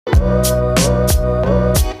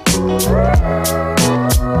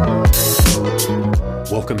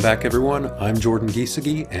Welcome back, everyone. I'm Jordan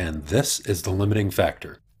Giesecke, and this is The Limiting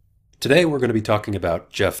Factor. Today we're going to be talking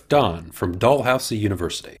about Jeff Dahn from Dalhousie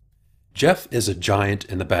University. Jeff is a giant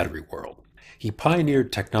in the battery world. He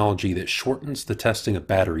pioneered technology that shortens the testing of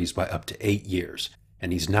batteries by up to 8 years,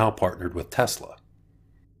 and he's now partnered with Tesla.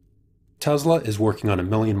 Tesla is working on a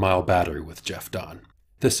million-mile battery with Jeff Dahn.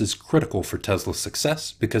 This is critical for Tesla's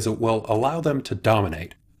success because it will allow them to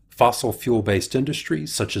dominate fossil fuel-based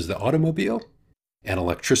industries such as the automobile and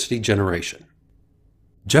electricity generation.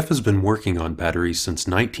 Jeff has been working on batteries since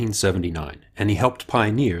 1979, and he helped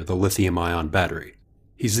pioneer the lithium-ion battery.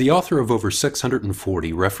 He's the author of over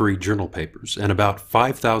 640 refereed journal papers, and about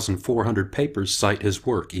 5,400 papers cite his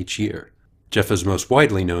work each year. Jeff is most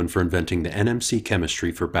widely known for inventing the NMC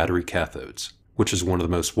chemistry for battery cathodes, which is one of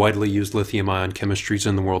the most widely used lithium-ion chemistries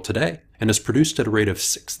in the world today, and is produced at a rate of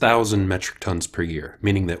 6,000 metric tons per year,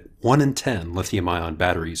 meaning that 1 in 10 lithium-ion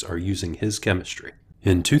batteries are using his chemistry.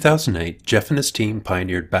 In 2008, Jeff and his team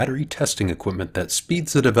pioneered battery testing equipment that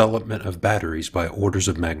speeds the development of batteries by orders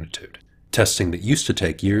of magnitude. Testing that used to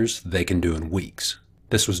take years, they can do in weeks.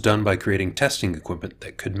 This was done by creating testing equipment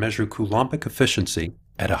that could measure coulombic efficiency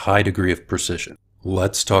at a high degree of precision.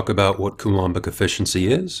 Let's talk about what coulombic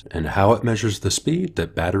efficiency is and how it measures the speed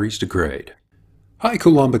that batteries degrade. High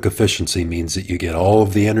coulombic efficiency means that you get all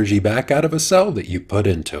of the energy back out of a cell that you put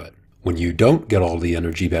into it. When you don't get all the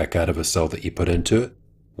energy back out of a cell that you put into it,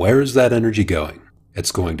 where is that energy going?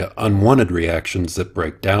 It's going to unwanted reactions that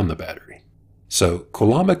break down the battery. So,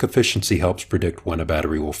 coulombic efficiency helps predict when a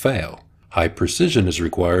battery will fail. High precision is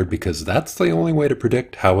required because that's the only way to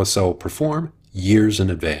predict how a cell will perform years in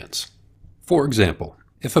advance. For example,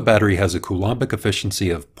 if a battery has a coulombic efficiency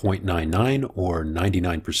of 0.99 or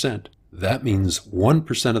 99%, that means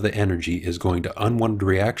 1% of the energy is going to unwanted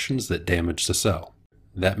reactions that damage the cell.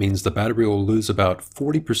 That means the battery will lose about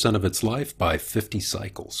 40% of its life by 50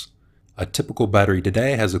 cycles. A typical battery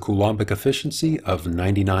today has a coulombic efficiency of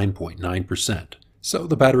 99.9%, so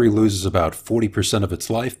the battery loses about 40% of its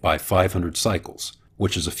life by 500 cycles,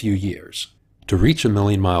 which is a few years. To reach a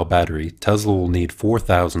million-mile battery, Tesla will need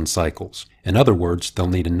 4,000 cycles. In other words, they'll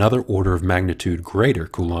need another order of magnitude greater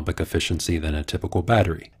coulombic efficiency than a typical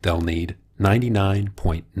battery. They'll need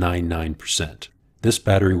 99.99%. This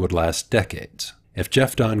battery would last decades. If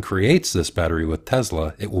Jeff Dahn creates this battery with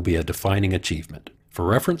Tesla, it will be a defining achievement. For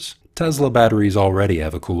reference, Tesla batteries already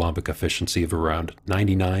have a coulombic efficiency of around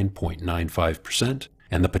 99.95%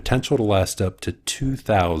 and the potential to last up to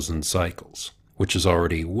 2,000 cycles, which is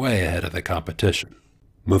already way ahead of the competition.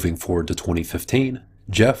 Moving forward to 2015,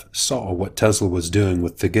 Jeff saw what Tesla was doing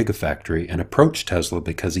with the Gigafactory and approached Tesla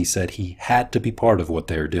because he said he had to be part of what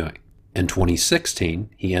they were doing. In 2016,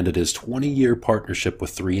 he ended his 20-year partnership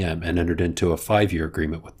with 3M and entered into a 5-year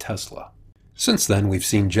agreement with Tesla. Since then, we've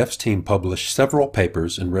seen Jeff's team publish several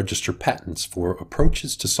papers and register patents for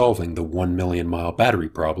approaches to solving the 1 million-mile battery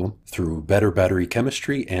problem through better battery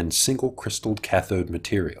chemistry and single-crystalled cathode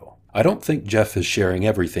material. I don't think Jeff is sharing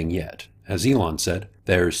everything yet. As Elon said,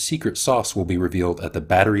 their secret sauce will be revealed at the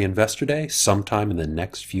Battery Investor Day sometime in the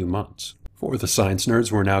next few months. For the science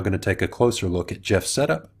nerds, we're now going to take a closer look at Jeff's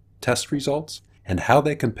setup, test results, and how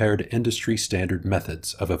they compare to industry-standard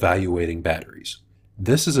methods of evaluating batteries.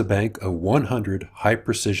 This is a bank of 100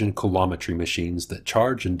 high-precision coulometry machines that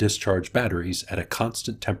charge and discharge batteries at a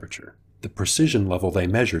constant temperature. The precision level they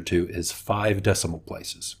measure to is 5 decimal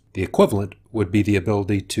places. The equivalent would be the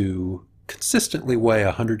ability to consistently weigh a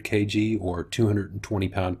 100 kg or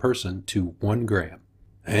 220-pound person to 1 gram.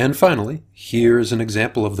 And finally, here is an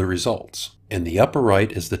example of the results. In the upper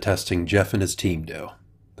right is the testing Jeff and his team do.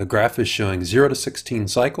 The graph is showing 0 to 16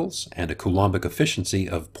 cycles and a coulombic efficiency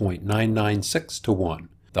of 0.996 to 1.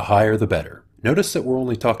 The higher the better. Notice that we're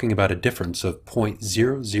only talking about a difference of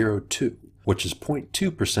 0.002, which is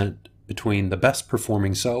 0.2% between the best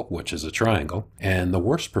performing cell, which is a triangle, and the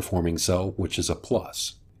worst performing cell, which is a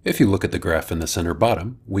plus. If you look at the graph in the center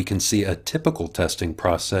bottom, we can see a typical testing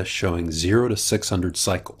process showing 0 to 600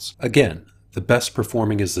 cycles. Again, the best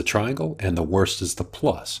performing is the triangle and the worst is the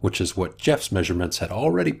plus, which is what Jeff's measurements had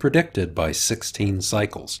already predicted by 16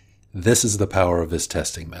 cycles. This is the power of his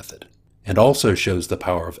testing method, and also shows the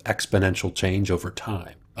power of exponential change over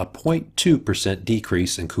time. A 0.2%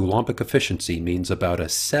 decrease in coulombic efficiency means about a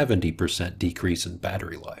 70% decrease in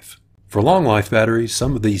battery life. For long life batteries,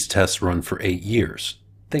 some of these tests run for 8 years.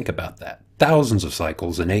 Think about that. Thousands of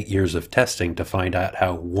cycles and 8 years of testing to find out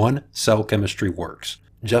how one cell chemistry works.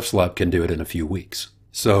 Jeff's lab can do it in a few weeks.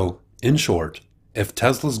 So, in short, If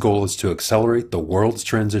Tesla's goal is to accelerate the world's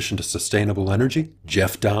transition to sustainable energy,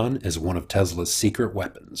 Jeff Dahn is one of Tesla's secret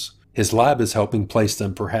weapons. His lab is helping place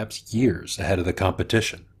them perhaps years ahead of the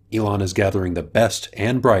competition. Elon is gathering the best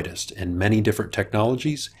and brightest in many different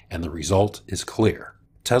technologies, and the result is clear.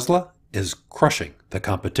 Tesla is crushing the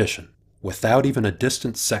competition without even a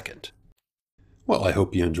distant second. Well, I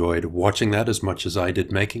hope you enjoyed watching that as much as I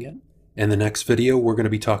did making it. In the next video, we're going to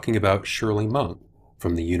be talking about Shirley Monk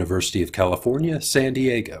from the University of California, San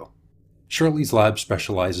Diego. Shirley's lab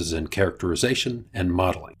specializes in characterization and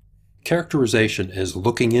modeling. Characterization is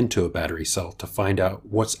looking into a battery cell to find out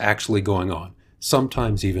what's actually going on,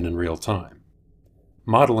 sometimes even in real time.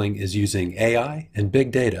 Modeling is using AI and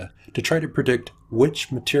big data to try to predict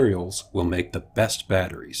which materials will make the best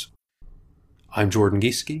batteries. I'm Jordan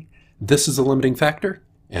Gieseke. This is The Limiting Factor,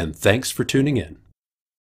 and thanks for tuning in.